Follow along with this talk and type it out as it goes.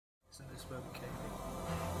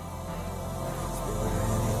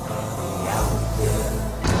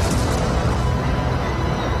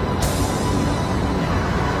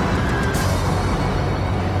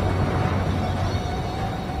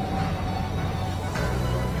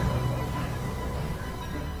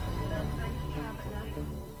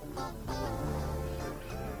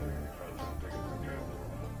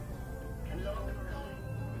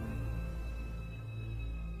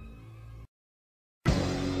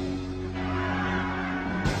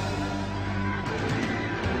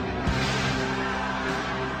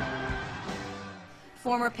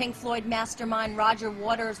Former Pink Floyd mastermind Roger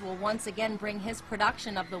Waters will once again bring his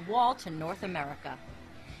production of The Wall to North America.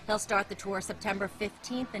 He'll start the tour September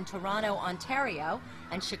 15th in Toronto, Ontario,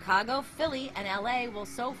 and Chicago, Philly, and LA will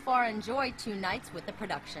so far enjoy 2 nights with the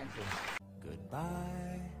production.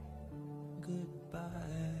 Goodbye, goodbye,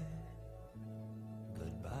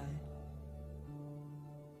 goodbye.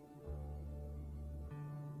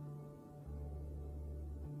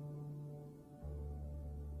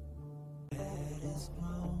 It is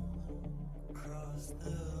blown across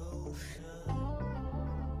the ocean.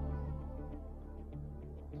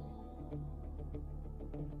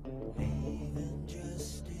 Even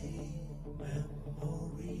just a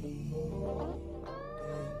memory.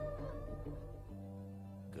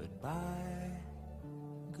 Goodbye,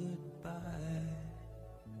 goodbye,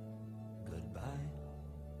 goodbye.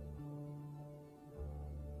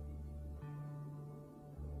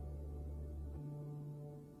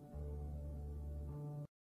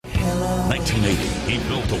 1980, he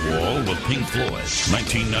built the wall with Pink Floyd.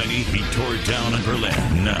 1990, he tore it down in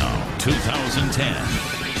Berlin. Now, 2010,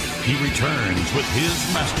 he returns with his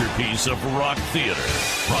masterpiece of rock theater,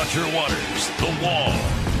 Roger Waters' The Wall.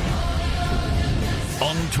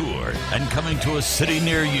 On tour and coming to a city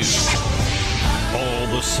near you. All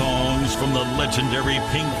the songs from the legendary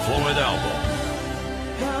Pink Floyd album.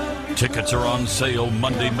 Tickets are on sale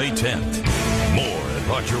Monday, May 10th. More at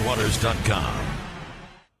RogerWaters.com.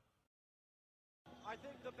 I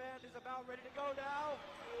think the band is about ready to go now.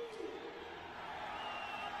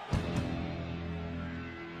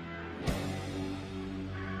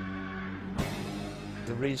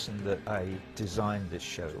 The reason that I designed this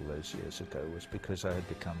show all those years ago was because I had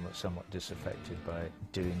become somewhat disaffected by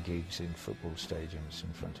doing gigs in football stadiums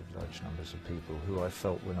in front of large numbers of people who I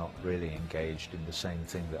felt were not really engaged in the same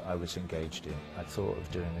thing that I was engaged in. I thought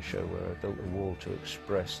of doing a show where I built a wall to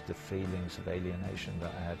express the feelings of alienation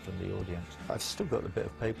that I had from the audience. I've still got a bit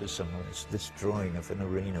of paper somewhere. It's this drawing of an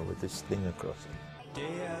arena with this thing across it.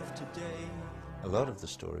 Day after day. A lot of the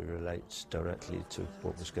story relates directly to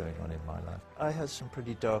what was going on in my life. I had some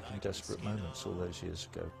pretty dark and desperate moments all those years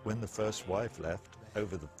ago. When the first wife left,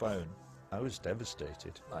 over the phone, I was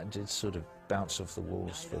devastated. I did sort of bounce off the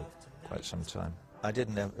walls for quite some time. I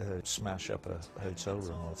didn't ever smash up a hotel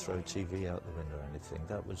room or throw TV out the window or anything.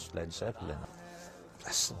 That was Led Zeppelin.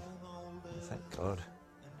 Bless them. Thank God.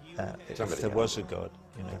 If there was a God,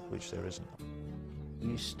 you know, which there isn't.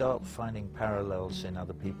 You start finding parallels in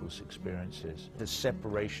other people's experiences. The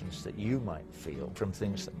separations that you might feel from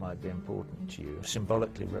things that might be important to you,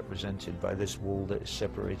 symbolically represented by this wall that is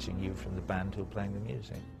separating you from the band who are playing the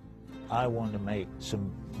music. I want to make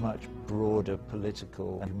some much broader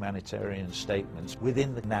political and humanitarian statements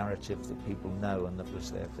within the narrative that people know and that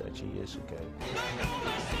was there 30 years ago.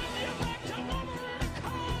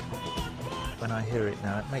 When I hear it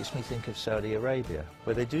now, it makes me think of Saudi Arabia,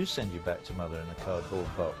 where they do send you back to mother in a cardboard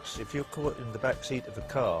box. If you're caught in the back seat of a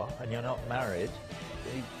car and you're not married,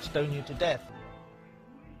 they stone you to death.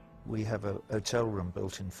 We have a hotel room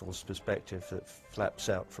built in false perspective that flaps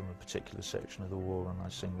out from a particular section of the wall, and I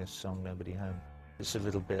sing this song, Nobody Home. It's a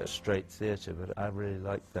little bit of straight theatre, but I really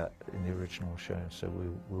liked that in the original show, so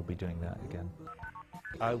we'll be doing that again.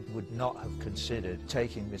 I would not have considered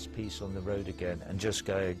taking this piece on the road again and just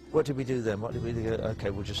going, what did we do then? What did we do? Okay,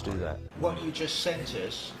 we'll just do that. What you just sent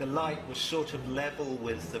us, the light was sort of level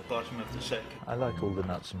with the bottom of the set. I like all the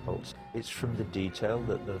nuts and bolts. It's from the detail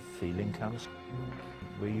that the feeling comes.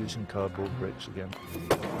 We're using cardboard bricks again.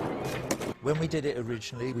 When we did it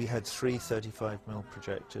originally, we had 3 35mm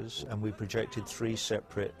projectors, and we projected 3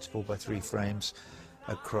 separate 4x3 frames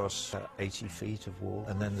across 80 feet of wall,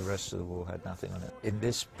 and then the rest of the wall had nothing on it. In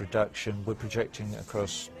this production, we're projecting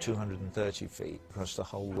across 230 feet, across the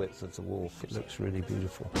whole width of the wall. It looks really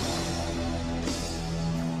beautiful.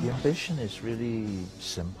 The ambition is really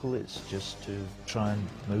simple. It's just to try and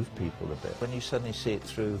move people a bit. When you suddenly see it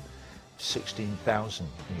through 16,000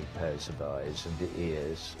 new pairs of eyes and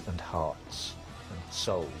ears and hearts and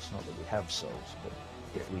souls, not that we have souls, but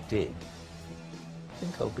if we did, I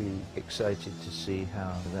think I'll be excited to see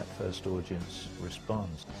how that first audience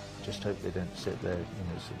responds. Just hope they don't sit there, you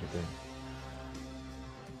know, sort of going,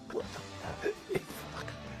 what the fuck?